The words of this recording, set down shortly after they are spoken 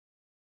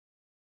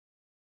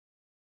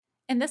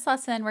In this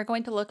lesson, we're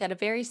going to look at a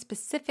very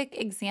specific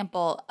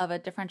example of a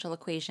differential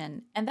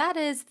equation, and that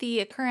is the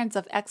occurrence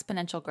of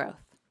exponential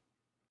growth.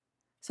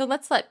 So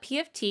let's let P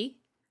of t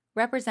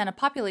represent a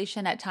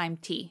population at time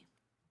t.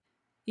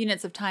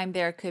 Units of time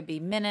there could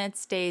be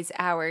minutes, days,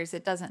 hours,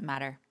 it doesn't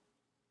matter.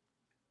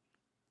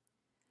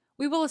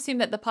 We will assume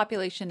that the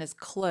population is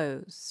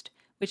closed,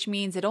 which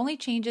means it only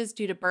changes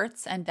due to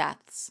births and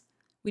deaths.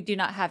 We do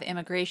not have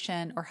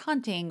immigration or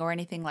hunting or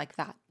anything like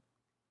that.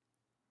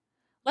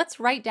 Let's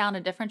write down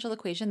a differential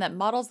equation that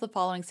models the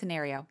following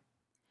scenario.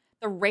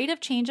 The rate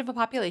of change of a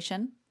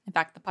population, in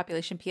fact, the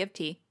population P of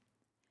t,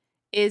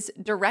 is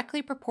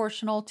directly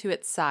proportional to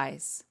its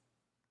size.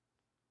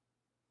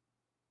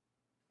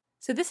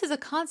 So this is a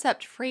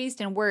concept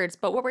phrased in words,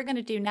 but what we're going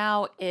to do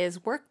now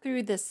is work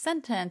through this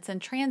sentence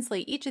and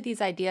translate each of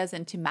these ideas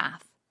into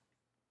math.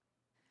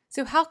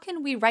 So how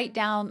can we write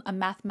down a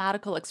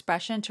mathematical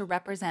expression to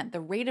represent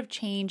the rate of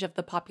change of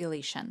the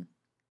population?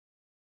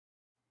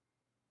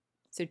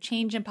 So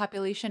change in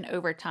population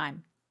over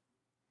time.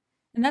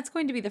 And that's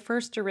going to be the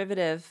first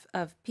derivative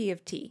of P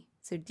of t.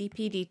 So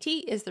dp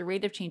dt is the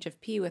rate of change of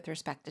P with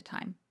respect to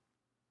time.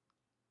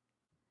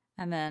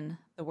 And then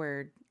the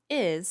word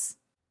is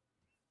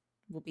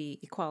will be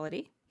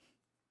equality.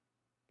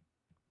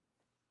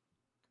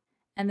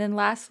 And then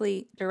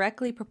lastly,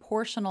 directly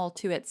proportional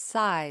to its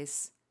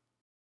size.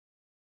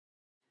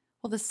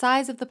 Well, the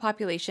size of the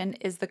population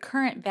is the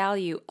current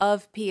value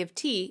of P of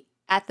t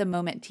at the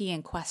moment t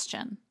in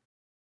question.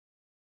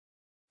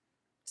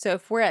 So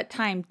if we're at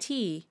time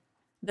t,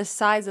 the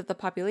size of the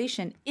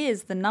population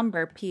is the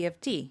number P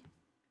of t.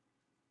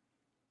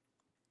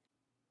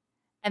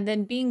 And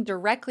then being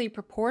directly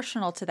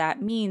proportional to that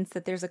means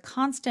that there's a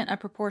constant of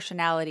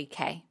proportionality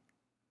k.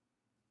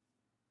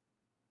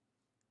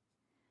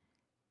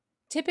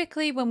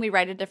 Typically, when we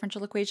write a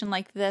differential equation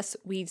like this,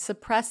 we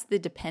suppress the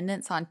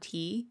dependence on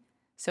t.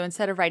 So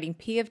instead of writing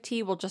P of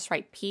t, we'll just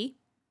write P,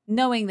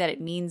 knowing that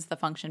it means the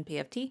function P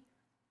of t.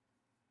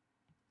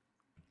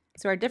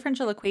 So our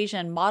differential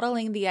equation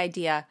modeling the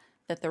idea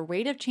that the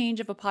rate of change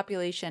of a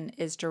population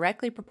is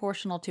directly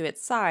proportional to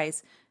its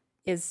size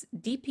is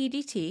dp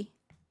dt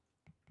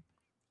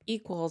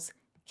equals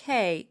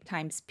k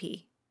times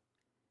p.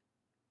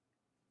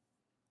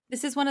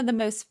 This is one of the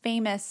most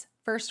famous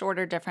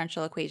first-order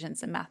differential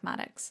equations in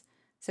mathematics.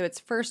 So it's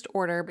first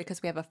order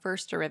because we have a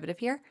first derivative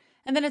here,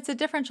 and then it's a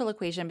differential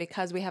equation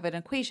because we have an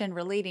equation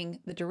relating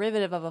the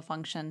derivative of a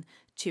function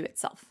to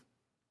itself.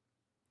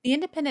 The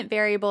independent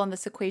variable in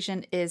this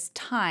equation is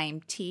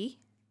time, t.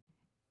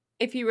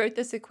 If you wrote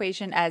this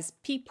equation as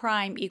p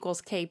prime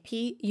equals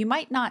kp, you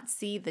might not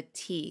see the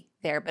t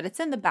there, but it's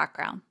in the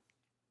background.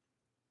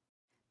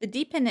 The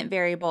dependent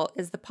variable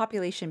is the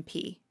population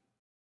p.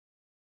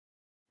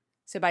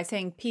 So by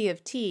saying p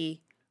of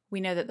t,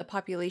 we know that the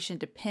population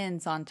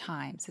depends on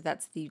time. So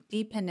that's the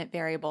dependent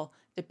variable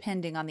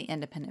depending on the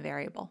independent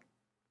variable.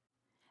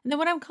 And then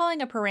what I'm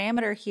calling a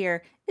parameter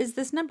here is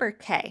this number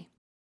k.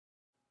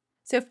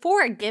 So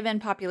for a given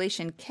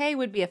population, k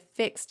would be a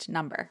fixed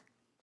number.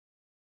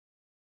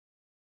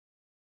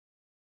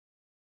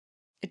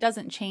 It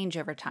doesn't change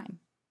over time.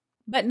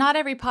 But not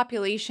every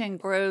population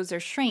grows or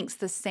shrinks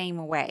the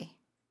same way.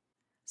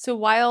 So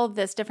while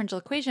this differential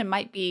equation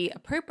might be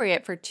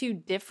appropriate for two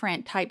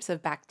different types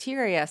of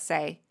bacteria,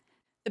 say,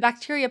 the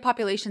bacteria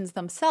populations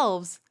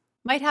themselves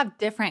might have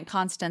different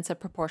constants of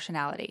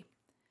proportionality.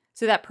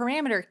 So that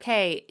parameter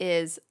k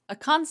is a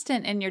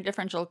constant in your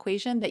differential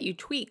equation that you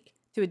tweak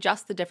to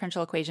adjust the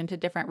differential equation to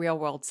different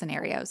real-world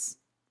scenarios.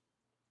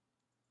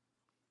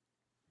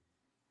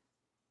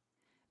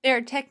 There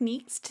are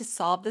techniques to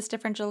solve this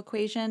differential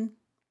equation.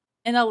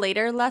 In a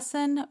later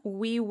lesson,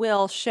 we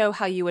will show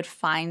how you would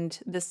find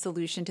the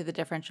solution to the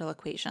differential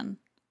equation.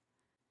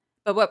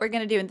 But what we're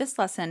going to do in this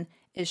lesson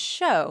is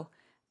show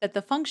that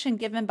the function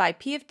given by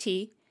P of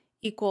t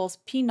equals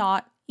P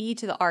naught e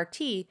to the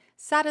RT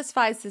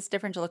satisfies this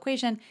differential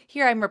equation.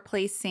 Here I'm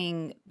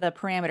replacing the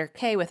parameter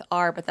k with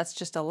r, but that's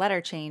just a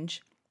letter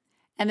change.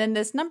 And then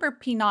this number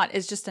P naught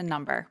is just a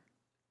number.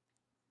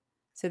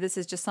 So this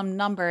is just some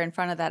number in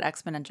front of that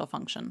exponential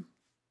function.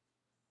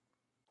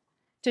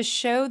 To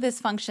show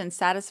this function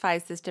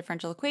satisfies this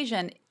differential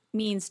equation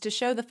means to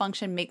show the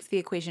function makes the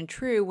equation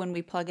true when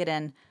we plug it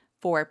in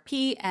for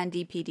p and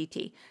dp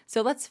dt.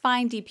 So let's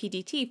find dp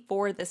dt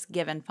for this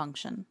given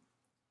function.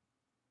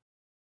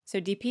 So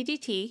dp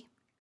dt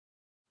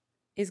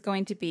is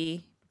going to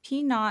be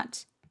p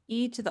naught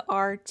e to the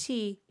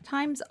RT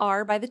times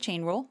r by the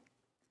chain rule.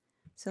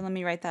 So let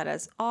me write that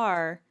as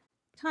r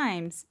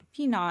times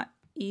p naught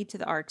e to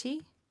the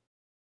RT.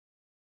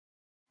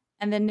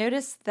 And then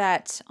notice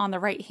that on the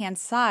right-hand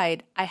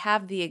side, I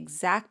have the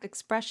exact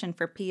expression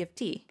for P of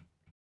t.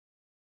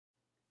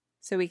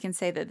 So we can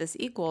say that this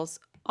equals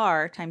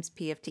r times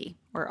P of t,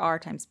 or r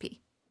times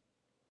P.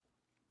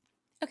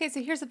 Okay,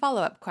 so here's a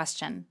follow-up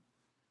question.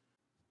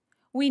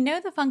 We know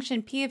the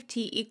function P of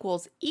t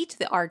equals e to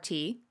the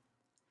RT,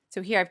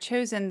 so here I've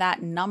chosen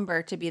that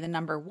number to be the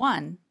number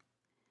 1,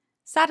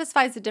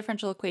 satisfies the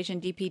differential equation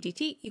dp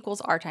dt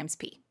equals r times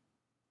p.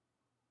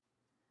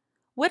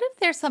 What if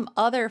there's some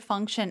other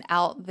function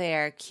out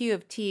there, q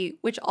of t,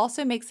 which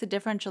also makes the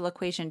differential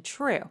equation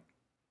true?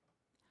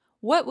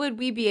 What would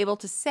we be able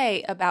to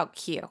say about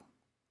q?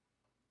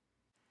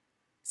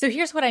 So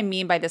here's what I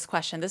mean by this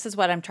question. This is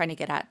what I'm trying to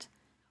get at.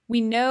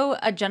 We know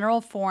a general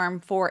form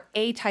for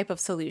a type of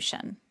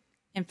solution.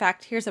 In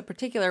fact, here's a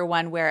particular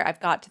one where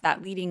I've got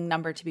that leading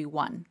number to be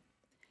 1.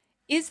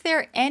 Is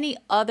there any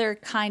other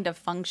kind of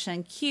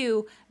function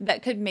q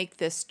that could make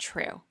this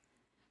true?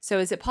 So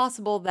is it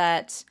possible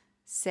that,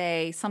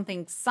 say,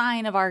 something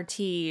sine of rt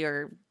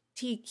or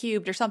t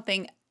cubed or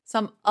something,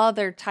 some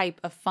other type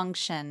of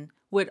function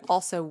would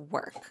also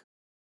work?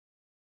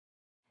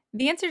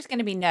 The answer is going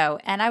to be no,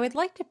 and I would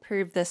like to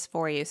prove this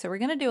for you. So we're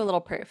going to do a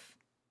little proof.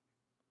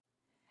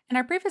 And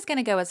our proof is going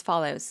to go as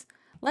follows.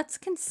 Let's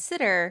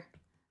consider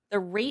the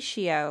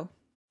ratio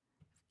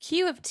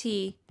q of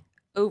t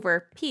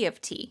over p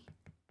of t.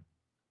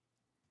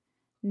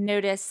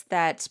 Notice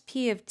that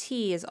p of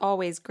t is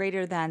always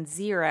greater than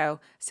 0,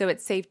 so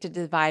it's safe to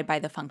divide by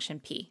the function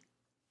p.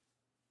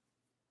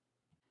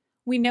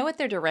 We know what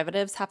their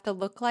derivatives have to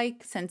look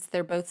like since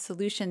they're both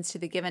solutions to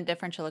the given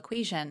differential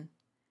equation.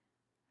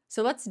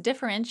 So let's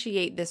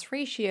differentiate this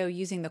ratio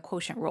using the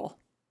quotient rule.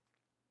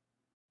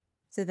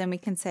 So then we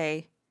can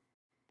say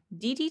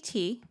d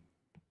dt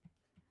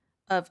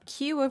of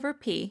q over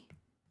p.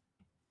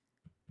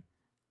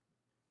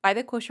 By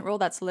the quotient rule,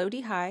 that's low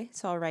d high,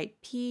 so I'll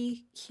write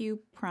p q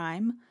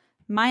prime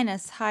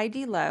minus high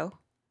d low,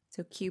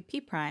 so q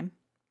p prime,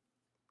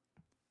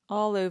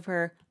 all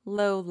over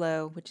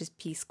low, which is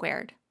p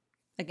squared.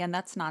 Again,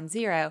 that's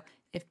non-zero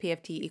if p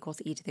of t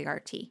equals e to the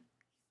rt.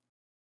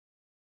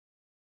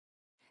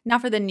 Now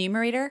for the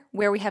numerator,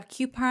 where we have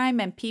q prime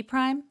and p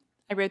prime,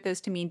 I wrote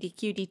those to mean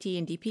dq dt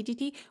and dp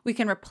dt, we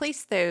can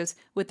replace those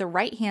with the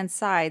right-hand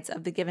sides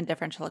of the given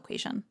differential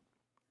equation.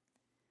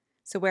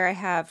 So where I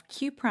have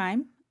q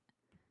prime,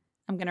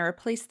 I'm going to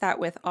replace that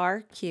with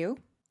rq,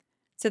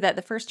 so that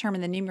the first term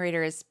in the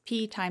numerator is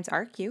p times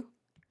rq,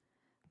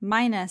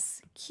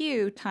 minus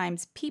q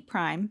times p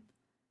prime,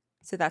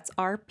 so that's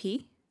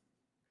rp,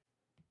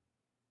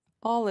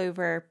 all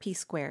over p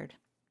squared.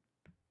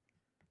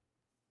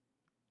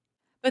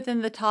 But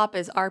then the top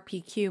is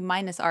rpq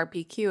minus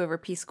rpq over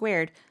p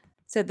squared,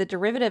 so the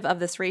derivative of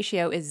this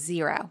ratio is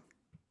 0.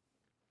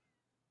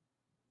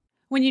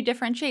 When you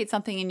differentiate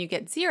something and you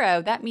get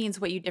 0, that means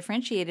what you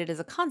differentiated is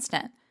a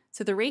constant.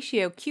 So the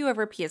ratio q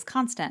over p is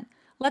constant.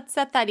 Let's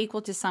set that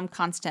equal to some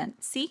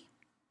constant c.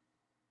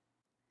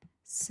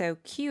 So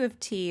q of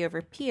t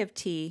over p of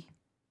t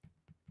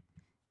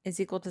is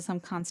equal to some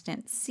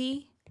constant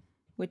c,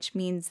 which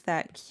means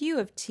that q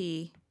of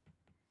t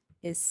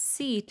is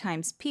c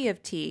times p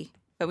of t,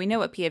 but we know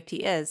what p of t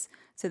is,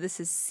 so this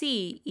is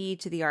c e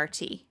to the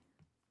rt.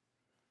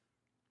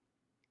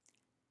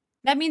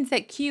 That means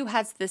that q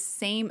has the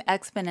same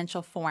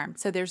exponential form,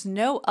 so there's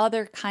no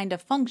other kind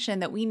of function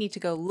that we need to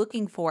go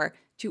looking for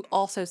to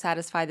also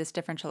satisfy this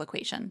differential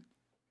equation.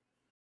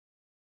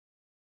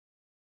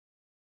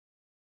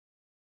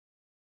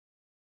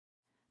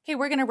 Okay,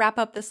 we're going to wrap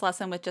up this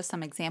lesson with just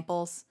some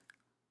examples.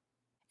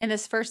 In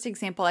this first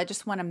example, I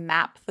just want to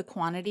map the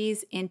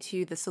quantities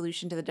into the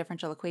solution to the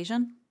differential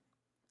equation.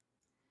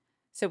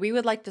 So we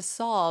would like to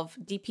solve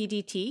dp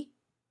dt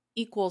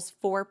equals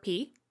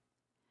 4p,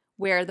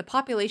 where the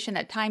population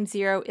at time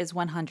 0 is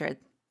 100.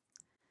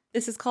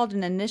 This is called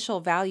an initial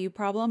value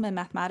problem in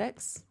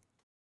mathematics,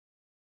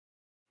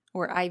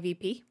 or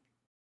IVP.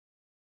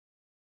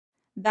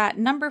 That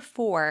number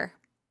 4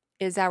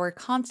 is our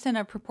constant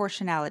of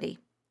proportionality.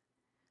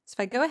 So if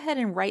I go ahead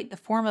and write the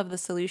form of the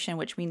solution,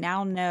 which we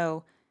now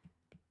know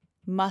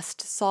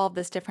must solve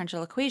this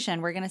differential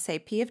equation, we're going to say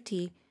p of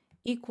t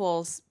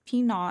equals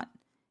p naught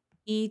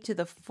e to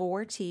the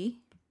 4t.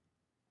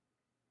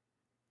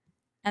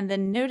 And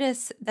then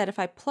notice that if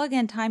I plug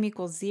in time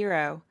equals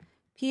 0,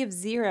 p of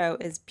 0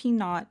 is p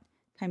naught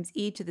times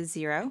e to the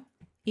 0.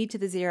 E to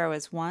the 0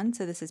 is 1,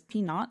 so this is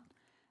p naught.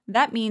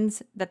 That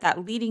means that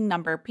that leading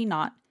number, p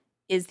naught,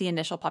 is the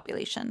initial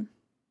population.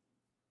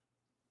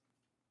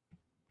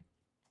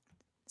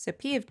 So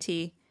p of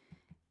t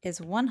is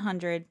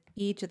 100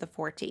 e to the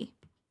 4t.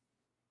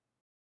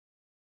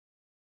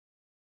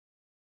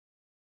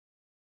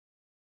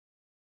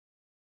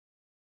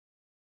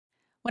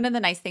 One of the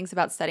nice things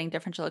about studying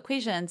differential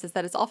equations is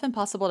that it's often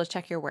possible to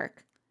check your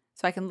work.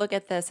 So I can look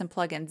at this and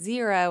plug in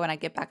 0 and I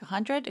get back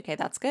 100. Okay,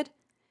 that's good.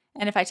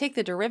 And if I take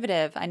the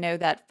derivative, I know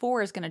that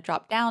 4 is going to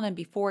drop down and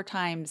be 4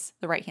 times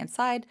the right-hand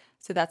side.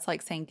 So that's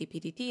like saying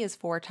dp dt is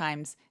 4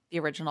 times the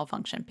original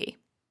function p.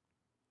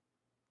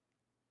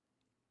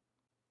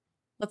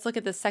 Let's look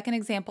at the second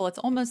example. It's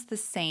almost the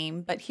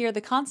same, but here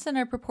the constant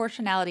of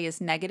proportionality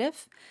is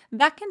negative.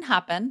 That can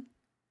happen.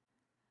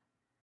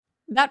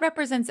 That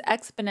represents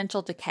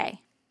exponential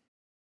decay.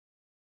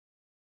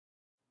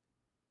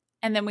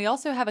 And then we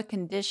also have a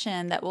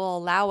condition that will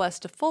allow us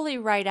to fully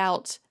write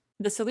out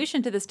the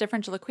solution to this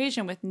differential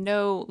equation with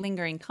no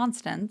lingering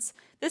constants.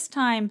 This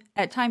time,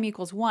 at time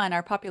equals 1,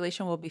 our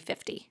population will be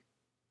 50.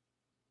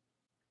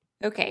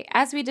 Okay,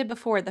 as we did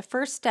before, the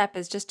first step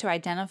is just to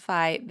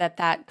identify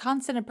that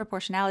constant of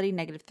proportionality,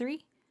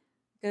 -3,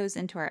 goes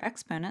into our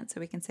exponent. So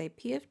we can say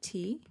P of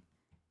t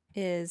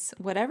is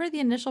whatever the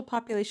initial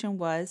population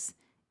was,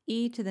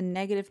 e to the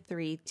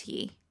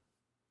 -3t.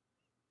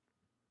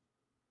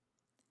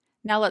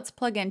 Now let's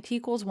plug in t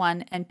equals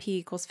 1 and p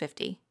equals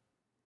 50.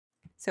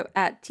 So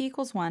at t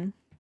equals 1,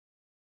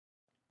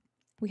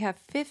 we have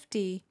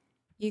 50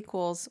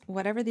 equals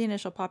whatever the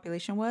initial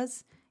population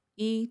was,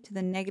 e to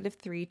the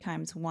 -3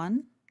 times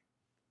 1.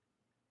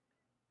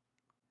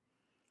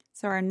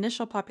 So our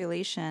initial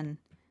population,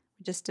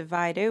 we just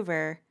divide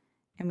over,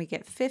 and we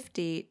get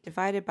 50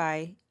 divided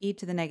by e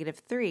to the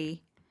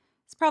 -3.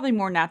 It's probably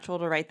more natural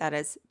to write that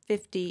as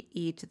 50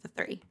 e to the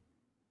 3.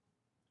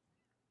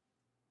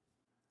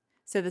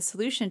 So the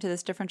solution to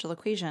this differential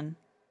equation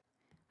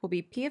will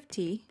be P of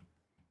t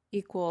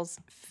equals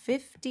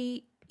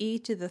 50 e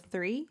to the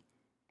 3,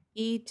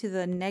 e to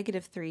the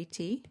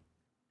 -3t.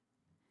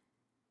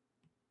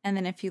 And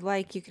then if you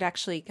like, you could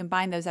actually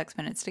combine those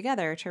exponents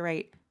together to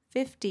write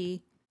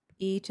 50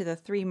 e to the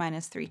 3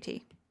 minus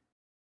 3t.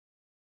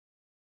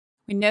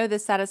 We know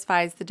this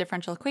satisfies the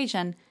differential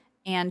equation,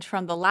 and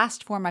from the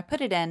last form I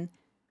put it in,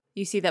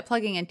 you see that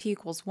plugging in t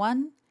equals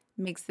 1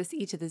 makes this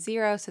e to the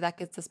 0, so that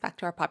gets us back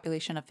to our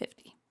population of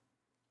 50.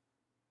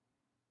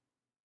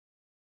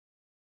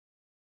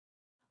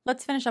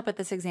 Let's finish up with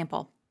this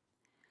example.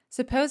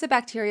 Suppose a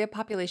bacteria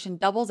population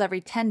doubles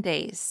every 10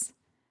 days.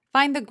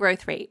 Find the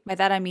growth rate. By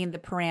that I mean the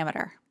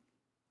parameter.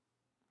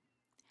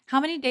 How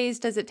many days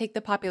does it take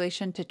the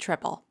population to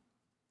triple?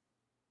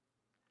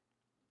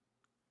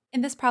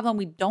 In this problem,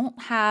 we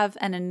don't have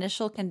an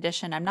initial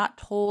condition. I'm not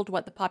told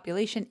what the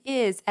population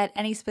is at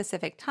any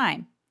specific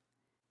time.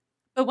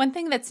 But one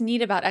thing that's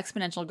neat about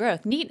exponential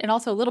growth, neat and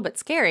also a little bit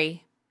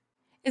scary,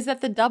 is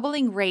that the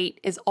doubling rate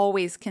is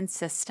always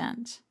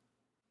consistent.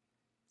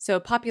 So a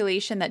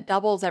population that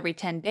doubles every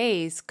 10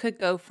 days could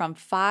go from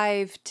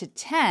 5 to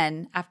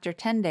 10 after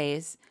 10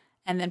 days,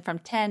 and then from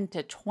 10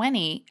 to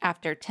 20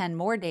 after 10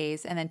 more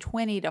days, and then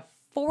 20 to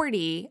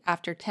 40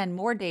 after 10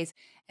 more days.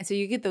 And so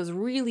you get those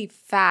really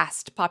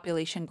fast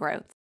population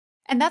growth.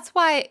 And that's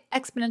why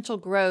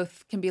exponential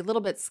growth can be a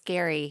little bit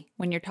scary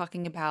when you're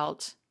talking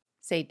about,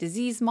 say,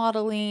 disease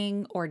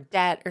modeling or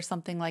debt or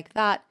something like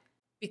that.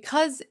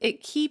 Because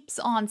it keeps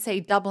on, say,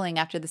 doubling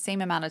after the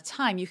same amount of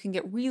time, you can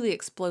get really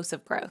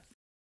explosive growth.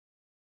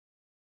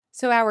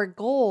 So our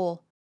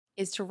goal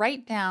is to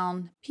write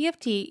down P of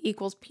t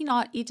equals P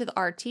naught e to the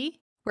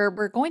RT, where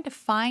we're going to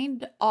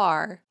find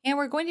R, and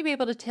we're going to be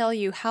able to tell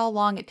you how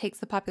long it takes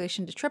the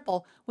population to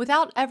triple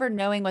without ever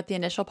knowing what the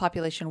initial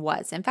population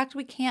was. In fact,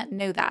 we can't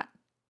know that.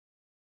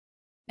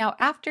 Now,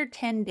 after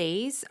 10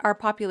 days, our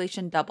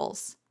population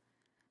doubles.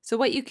 So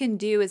what you can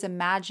do is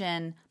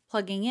imagine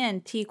plugging in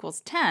t equals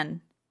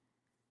 10.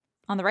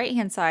 On the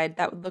right-hand side,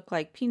 that would look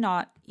like P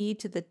naught e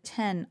to the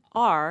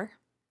 10R.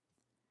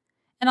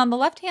 And on the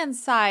left-hand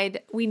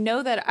side, we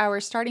know that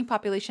our starting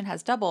population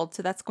has doubled,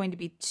 so that's going to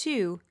be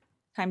 2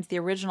 times the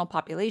original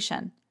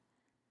population.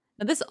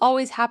 Now, this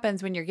always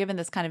happens when you're given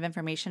this kind of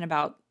information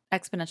about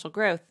exponential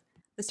growth.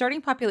 The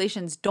starting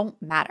populations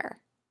don't matter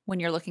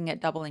when you're looking at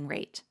doubling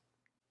rate.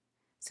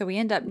 So we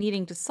end up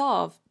needing to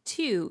solve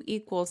 2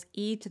 equals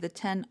e to the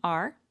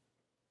 10r.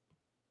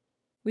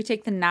 We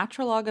take the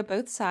natural log of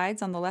both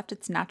sides. On the left,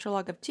 it's natural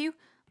log of 2.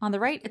 On the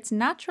right, it's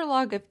natural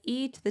log of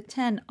e to the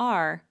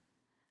 10r.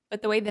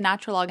 But the way the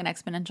natural log and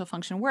exponential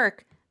function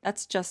work,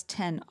 that's just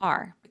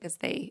 10r because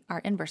they are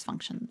inverse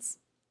functions.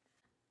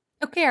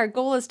 Okay, our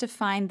goal is to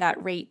find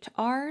that rate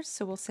r,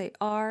 so we'll say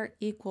r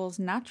equals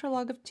natural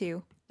log of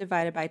 2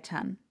 divided by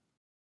 10.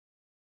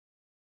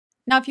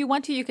 Now, if you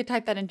want to, you could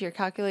type that into your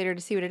calculator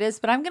to see what it is,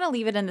 but I'm going to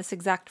leave it in this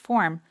exact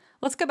form.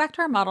 Let's go back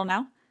to our model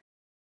now,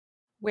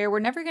 where we're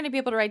never going to be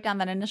able to write down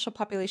that initial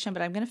population,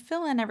 but I'm going to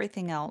fill in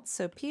everything else.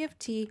 So P of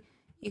t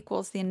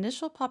equals the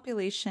initial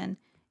population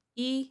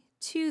e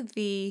to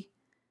the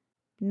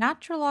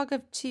natural log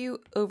of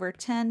 2 over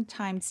 10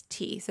 times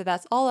t. So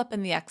that's all up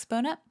in the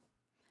exponent.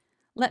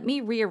 Let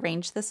me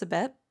rearrange this a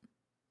bit.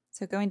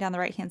 So going down the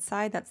right-hand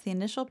side, that's the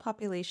initial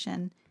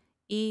population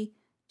e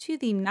to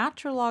the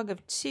natural log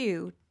of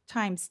 2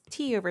 times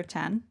t over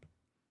 10,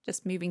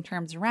 just moving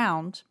terms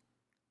around.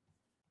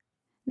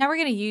 Now we're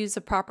going to use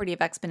a property of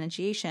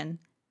exponentiation.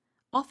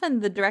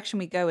 Often the direction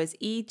we go is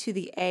e to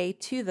the a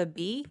to the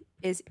b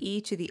is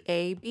e to the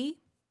ab.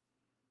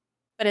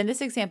 But in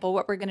this example,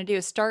 what we're going to do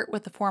is start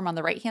with the form on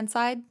the right-hand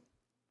side,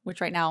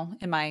 which right now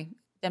in my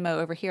demo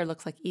over here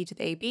looks like e to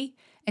the ab,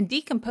 and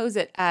decompose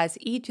it as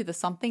e to the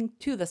something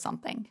to the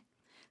something.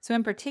 So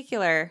in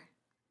particular,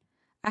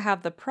 I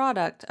have the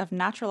product of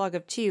natural log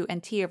of 2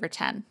 and t over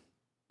 10.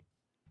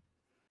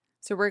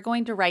 So we're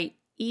going to write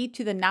e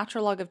to the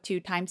natural log of 2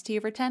 times t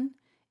over 10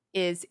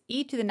 is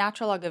e to the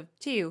natural log of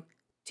 2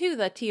 to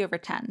the t over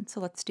 10.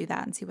 So let's do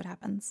that and see what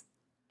happens.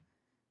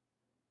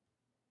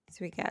 So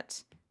we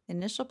get the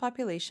initial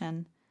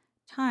population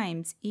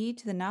times e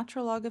to the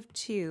natural log of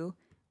 2,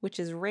 which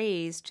is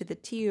raised to the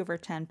t over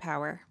 10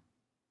 power.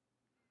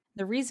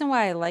 The reason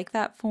why I like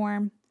that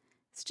form,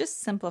 it just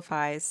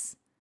simplifies.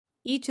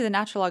 e to the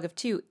natural log of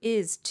 2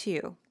 is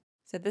 2.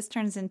 So this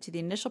turns into the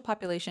initial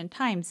population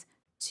times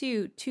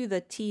 2 to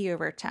the t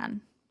over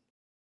 10.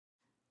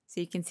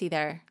 So you can see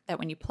there that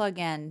when you plug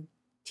in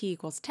t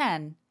equals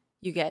 10,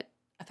 you get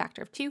a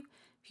factor of 2.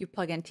 If you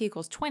plug in t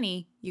equals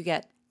 20, you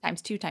get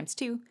times 2 times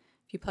 2.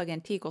 If you plug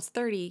in t equals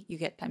 30, you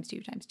get times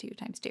 2 times 2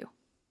 times 2.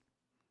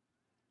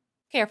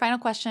 Okay, our final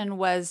question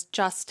was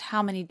just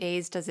how many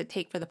days does it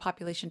take for the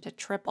population to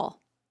triple?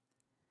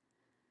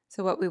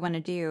 So what we want to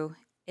do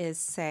is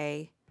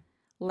say,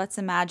 let's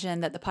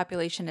imagine that the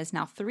population is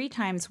now 3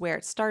 times where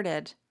it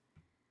started.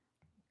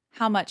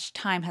 How much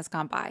time has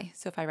gone by?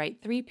 So if I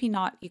write 3 p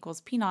naught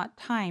equals p naught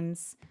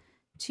times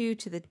 2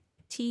 to the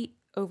t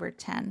over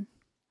 10,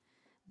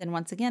 then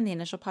once again, the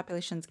initial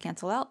populations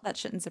cancel out. That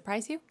shouldn't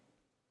surprise you.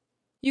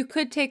 You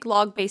could take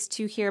log base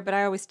 2 here, but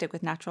I always stick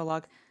with natural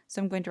log.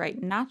 So I'm going to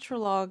write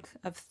natural log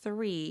of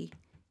 3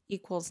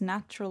 equals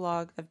natural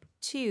log of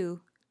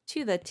 2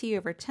 to the t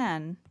over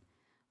 10,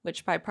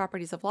 which by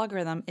properties of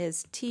logarithm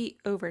is t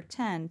over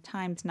 10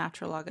 times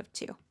natural log of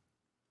 2.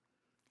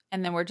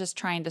 And then we're just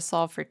trying to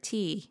solve for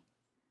t.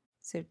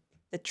 So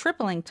the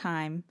tripling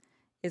time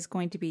is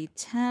going to be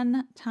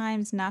 10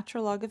 times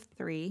natural log of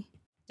 3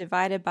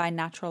 divided by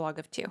natural log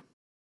of 2.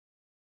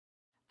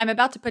 I'm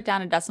about to put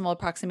down a decimal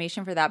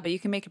approximation for that, but you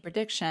can make a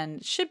prediction.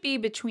 It should be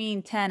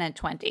between 10 and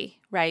 20,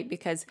 right?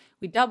 Because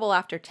we double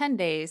after 10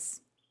 days,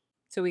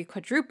 so we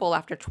quadruple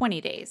after 20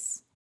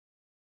 days.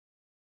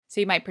 So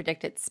you might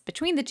predict it's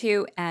between the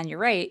two, and you're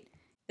right.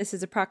 This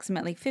is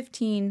approximately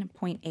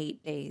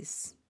 15.8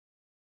 days.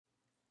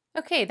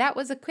 Okay, that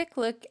was a quick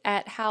look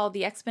at how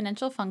the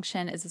exponential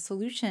function is a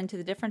solution to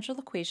the differential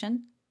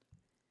equation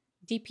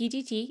dp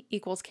dt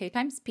equals k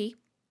times p.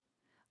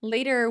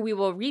 Later, we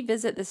will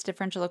revisit this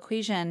differential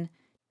equation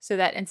so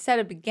that instead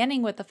of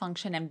beginning with the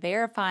function and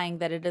verifying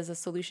that it is a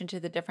solution to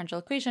the differential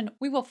equation,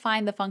 we will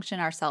find the function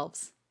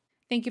ourselves.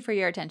 Thank you for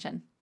your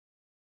attention.